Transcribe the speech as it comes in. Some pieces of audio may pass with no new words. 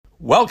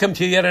Welcome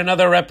to yet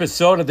another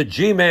episode of the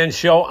G-Man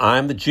Show.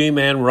 I'm the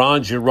G-Man,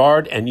 Ron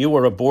Gerard, and you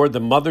are aboard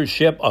the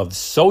mothership of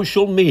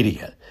social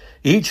media.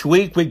 Each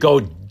week we go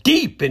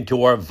deep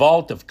into our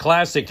vault of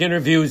classic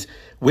interviews.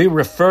 We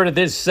refer to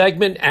this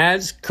segment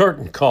as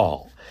Curtain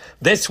Call.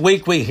 This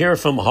week we hear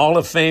from Hall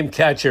of Fame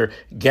catcher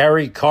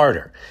Gary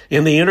Carter.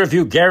 In the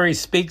interview, Gary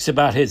speaks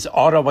about his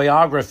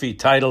autobiography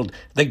titled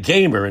The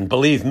Gamer, and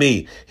believe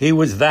me, he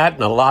was that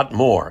and a lot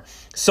more.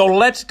 So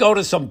let's go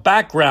to some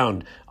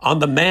background on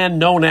the man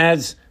known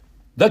as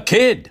The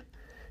Kid.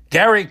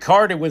 Gary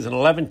Carter was an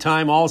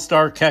 11-time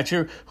All-Star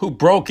catcher who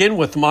broke in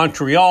with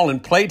Montreal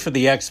and played for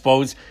the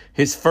Expos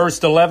his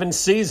first 11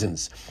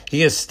 seasons.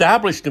 He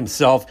established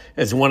himself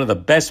as one of the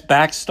best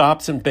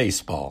backstops in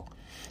baseball.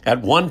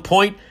 At one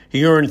point,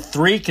 he earned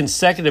 3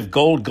 consecutive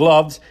Gold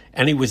Gloves,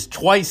 and he was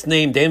twice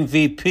named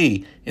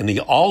MVP in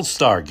the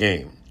All-Star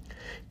game.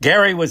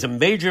 Gary was a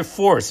major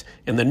force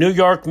in the New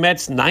York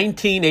Mets'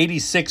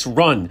 1986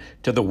 run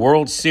to the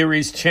World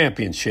Series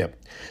championship.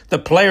 The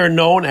player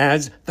known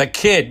as The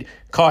Kid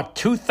caught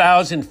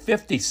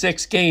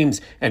 2,056 games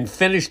and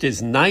finished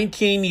his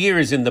 19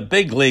 years in the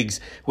big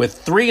leagues with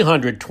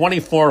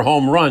 324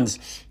 home runs,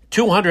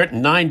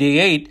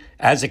 298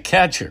 as a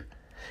catcher.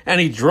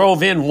 And he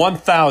drove in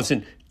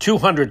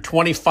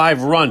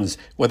 1,225 runs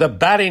with a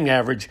batting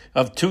average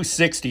of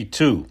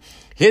 .262.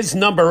 His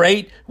number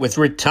 8 was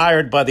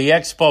retired by the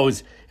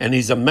Expos, and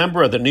he's a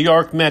member of the New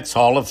York Mets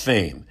Hall of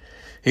Fame.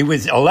 He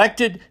was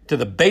elected to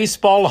the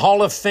Baseball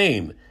Hall of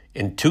Fame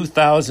in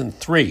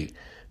 2003.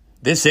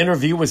 This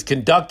interview was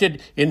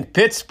conducted in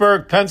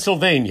Pittsburgh,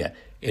 Pennsylvania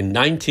in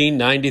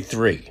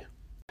 1993.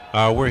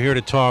 We're here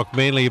to talk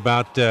mainly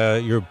about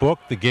your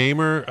book, The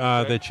Gamer,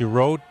 that you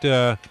wrote.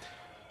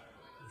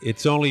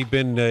 It's only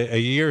been a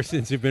year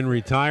since you've been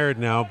retired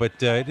now,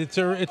 but it's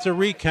a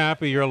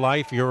recap of your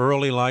life, your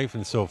early life,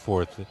 and so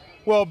forth.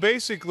 Well,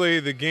 basically,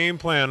 the game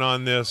plan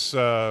on this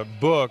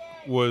book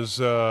was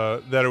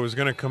that it was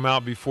going to come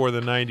out before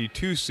the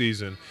 '92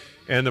 season,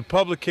 and the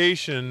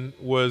publication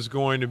was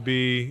going to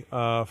be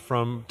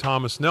from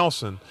Thomas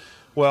Nelson.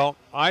 Well,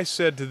 I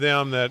said to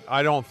them that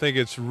I don't think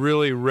it's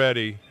really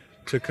ready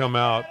to come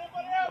out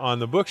on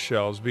the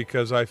bookshelves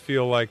because I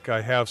feel like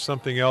I have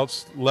something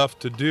else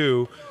left to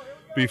do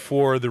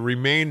before the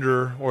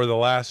remainder or the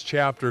last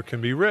chapter can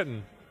be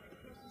written.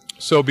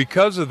 So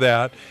because of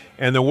that,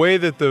 and the way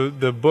that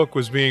the book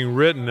was being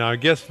written, I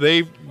guess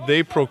they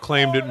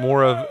proclaimed it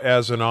more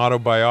as an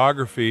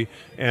autobiography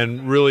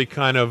and really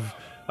kind of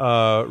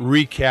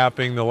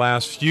recapping the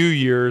last few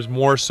years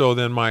more so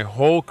than my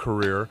whole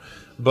career.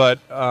 But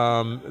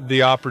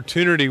the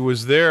opportunity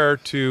was there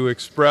to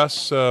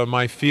express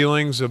my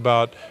feelings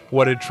about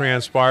what had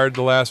transpired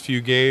the last few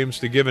games,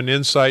 to give an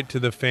insight to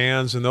the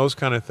fans and those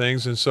kind of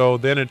things. And so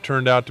then it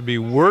turned out to be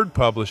Word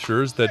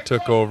Publishers that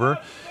took over.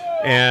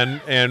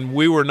 And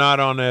we were not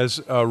on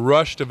as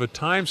rushed of a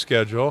time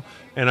schedule.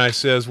 And I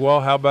says, well,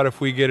 how about if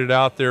we get it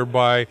out there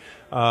by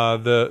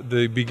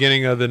the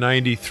beginning of the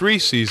 '93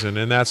 season?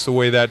 And that's the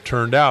way that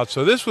turned out.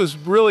 So this was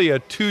really a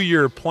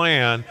 2-year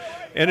plan.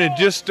 And it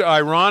just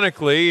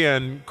ironically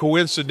and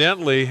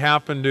coincidentally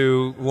happened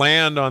to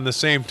land on the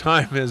same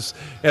time as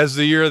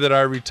the year that I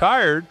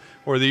retired,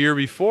 or the year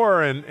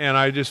before, and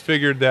I just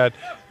figured that,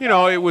 you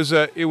know, it was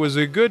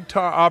a good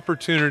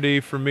opportunity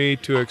for me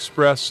to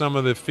express some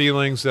of the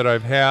feelings that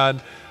I've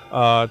had,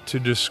 to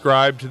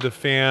describe to the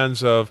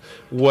fans of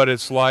what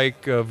it's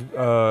like of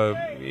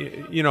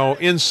you know,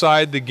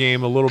 inside the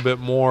game a little bit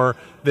more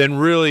than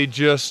really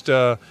just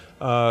going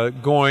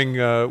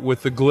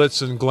with the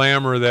glitz and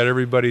glamour that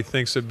everybody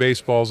thinks that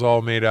baseball's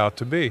all made out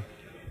to be.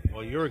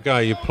 Well, you're a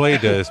guy, you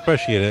played,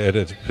 especially at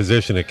a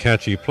position of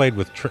catcher, you played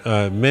with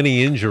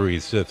many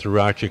injuries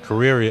throughout your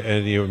career,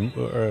 and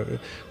you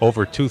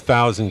over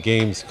 2,000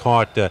 games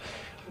caught.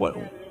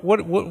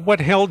 What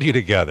held you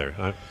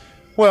together?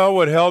 Well,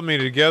 what held me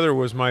together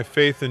was my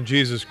faith in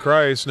Jesus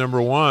Christ, number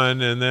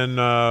one, and then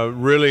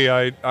really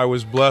I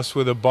was blessed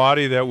with a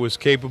body that was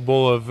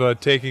capable of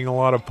taking a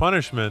lot of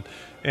punishment.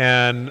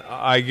 And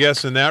I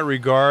guess in that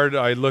regard,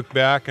 I look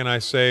back and I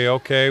say,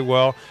 okay,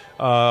 well,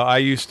 I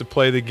used to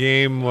play the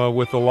game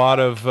with a lot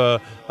of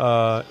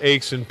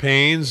aches and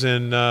pains,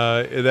 and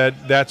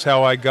that's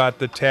how I got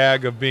the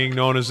tag of being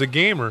known as a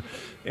gamer.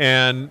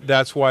 And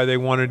that's why they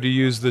wanted to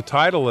use the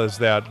title as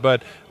that.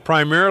 But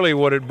primarily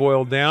what it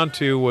boiled down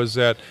to was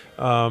that,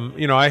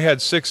 you know, I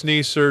had 6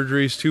 knee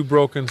surgeries, 2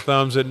 broken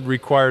thumbs that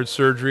required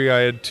surgery. I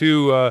had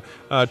 2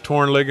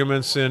 torn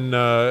ligaments in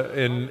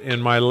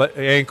my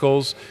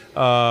ankles,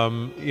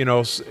 you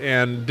know,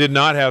 and did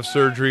not have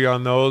surgery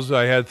on those.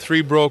 I had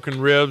 3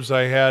 broken ribs.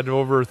 I had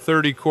over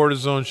 30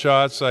 cortisone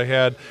shots. I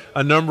had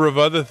a number of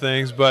other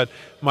things, but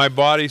my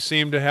body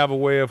seemed to have a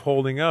way of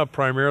holding up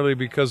primarily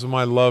because of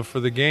my love for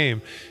the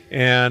game.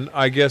 And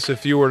I guess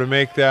if you were to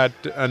make that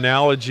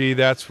analogy,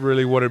 that's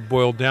really what it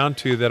boiled down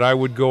to, that I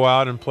would go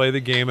out and play the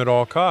game at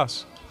all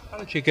costs. How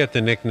did you get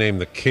the nickname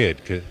The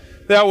Kid?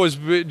 That was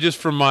just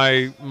from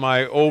my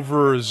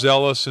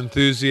overzealous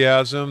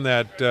enthusiasm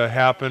that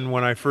happened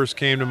when I first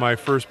came to my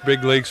first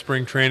big league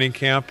spring training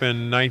camp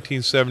in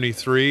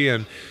 1973,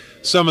 and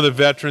some of the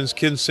veterans,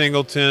 Ken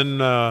Singleton,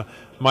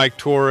 Mike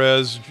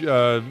Torres,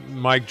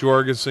 Mike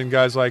Jorgensen,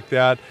 guys like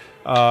that,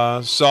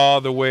 saw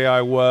the way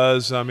I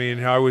was. I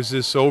mean, I was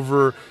this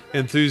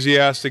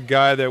over-enthusiastic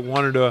guy that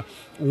wanted to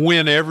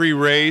win every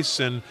race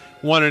and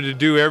wanted to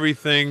do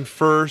everything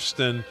first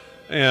and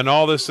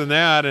all this and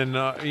that. And,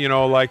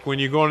 like when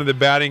you go into the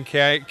batting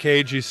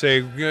cage, you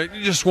say,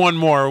 just one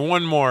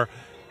more.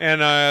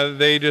 And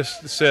they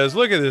just says,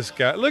 look at this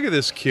guy, look at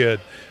this kid.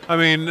 I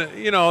mean,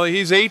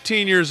 he's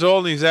 18 years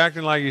old and he's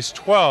acting like he's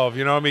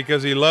 12,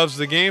 because he loves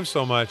the game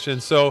so much.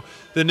 And so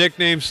the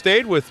nickname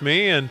stayed with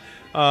me, and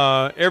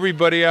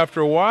everybody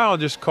after a while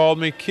just called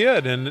me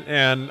Kid.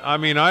 And I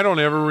mean, I don't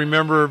ever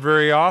remember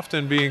very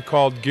often being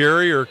called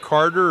Gary or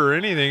Carter or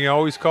anything. They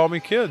always called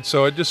me Kid,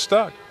 so it just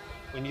stuck.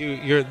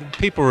 When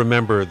people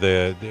remember at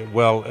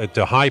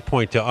the high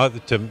point to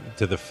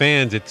the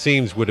fans, it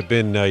seems would have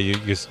been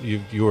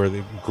you were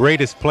the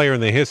greatest player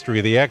in the history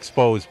of the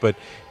Expos. But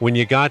when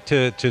you got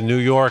to New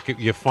York,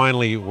 you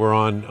finally were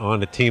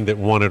on a team that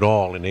won it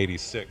all in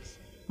 '86.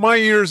 My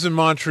years in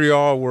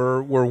Montreal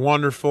were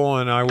wonderful,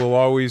 and I will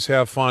always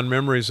have fond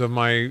memories of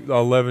my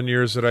 11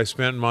 years that I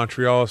spent in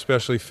Montreal,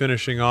 especially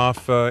finishing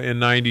off in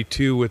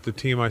 '92 with the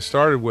team I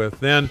started with.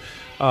 Then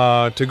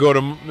to go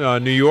to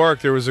New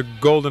York, there was a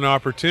golden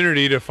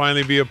opportunity to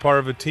finally be a part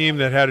of a team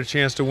that had a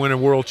chance to win a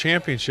world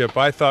championship.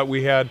 I thought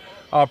we had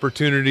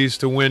opportunities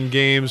to win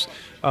games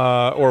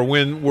or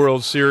win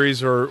World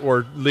Series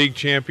or league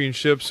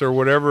championships or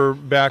whatever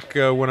back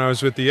when I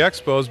was with the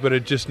Expos, but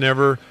it just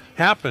never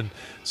happened.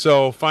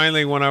 So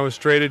finally, when I was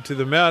traded to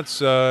the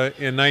Mets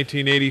in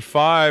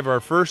 1985,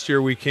 our first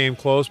year we came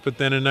close, but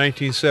then in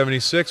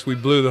 1976 we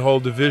blew the whole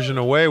division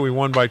away. We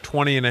won by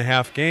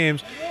 20.5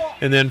 games,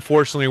 and then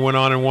fortunately went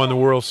on and won the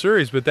World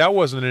Series. But that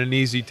wasn't an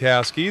easy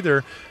task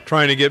either,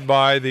 trying to get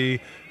by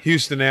the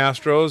Houston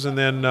Astros and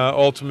then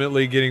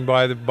ultimately getting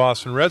by the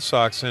Boston Red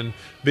Sox and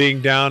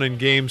being down in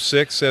Game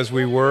 6 as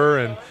we were.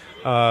 And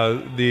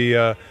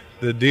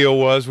the deal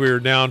was we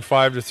were down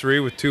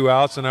 5-3 with 2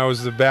 outs, and I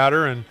was the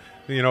batter. And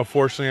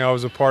fortunately, I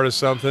was a part of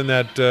something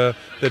that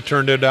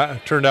turned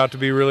out to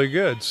be really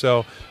good.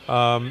 So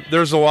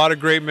there's a lot of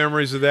great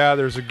memories of that.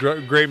 There's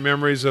great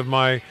memories of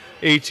my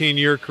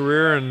 18-year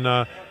career, and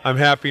I'm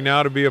happy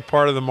now to be a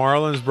part of the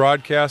Marlins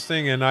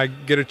broadcasting, and I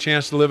get a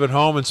chance to live at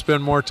home and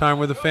spend more time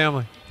with the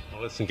family.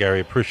 Well, listen, Gary,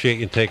 appreciate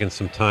you taking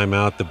some time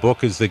out. The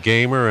book is The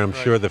Gamer. I'm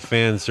sure the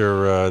fans that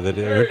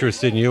are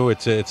interested in you.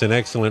 It's an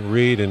excellent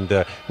read,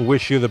 and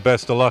wish you the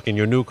best of luck in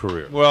your new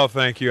career. Well,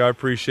 thank you. I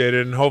appreciate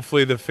it, and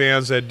hopefully the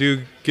fans that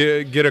do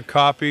get a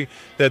copy,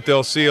 that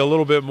they'll see a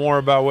little bit more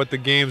about what the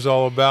game's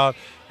all about,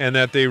 and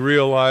that they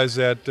realize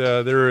that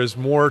there is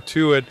more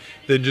to it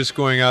than just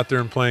going out there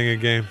and playing a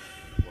game.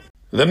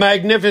 The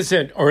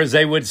magnificent, or as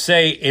they would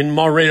say in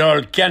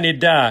Montreal,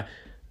 Canada,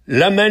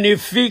 le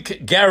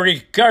magnifique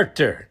Gary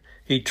Carter.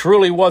 He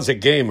truly was a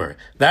gamer.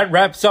 That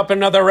wraps up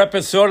another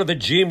episode of the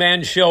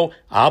G-Man Show.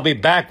 I'll be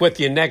back with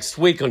you next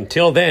week.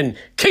 Until then,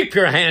 keep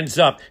your hands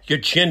up, your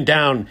chin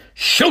down,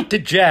 shoot the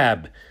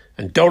jab,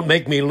 and don't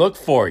make me look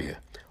for you.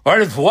 Au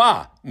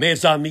revoir,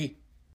 mes amis.